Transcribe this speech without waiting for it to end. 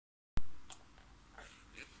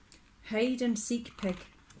Hide and seek, pig.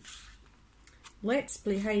 Let's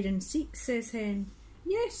play hide and seek, says hen.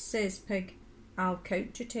 Yes, says pig, I'll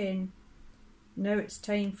count to 10. Now it's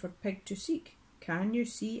time for pig to seek. Can you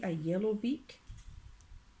see a yellow beak?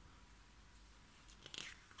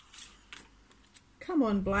 Come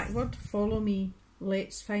on, blackbird, follow me.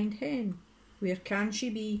 Let's find hen. Where can she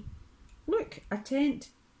be? Look, a tent.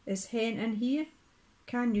 Is hen in here?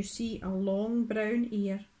 Can you see a long brown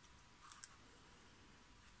ear?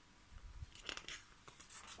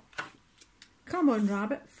 Come on,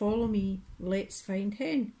 rabbit, follow me. Let's find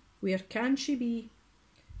hen. Where can she be?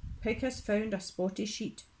 Pig has found a spotty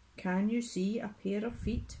sheet. Can you see a pair of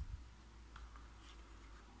feet?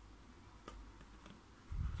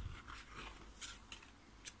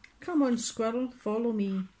 Come on, squirrel, follow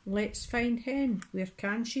me. Let's find hen. Where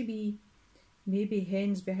can she be? Maybe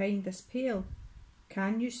hen's behind this pail.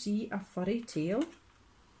 Can you see a furry tail?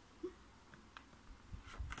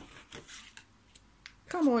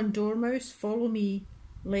 Come on, dormouse, follow me.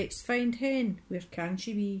 Let's find hen. Where can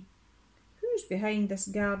she be? Who's behind this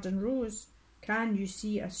garden rose? Can you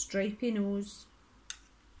see a stripy nose?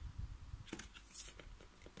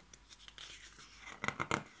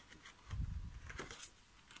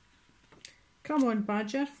 Come on,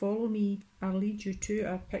 badger, follow me. I'll lead you to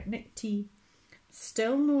our picnic tea.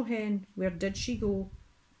 Still no hen. Where did she go?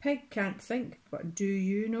 Pig can't think, but do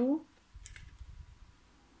you know?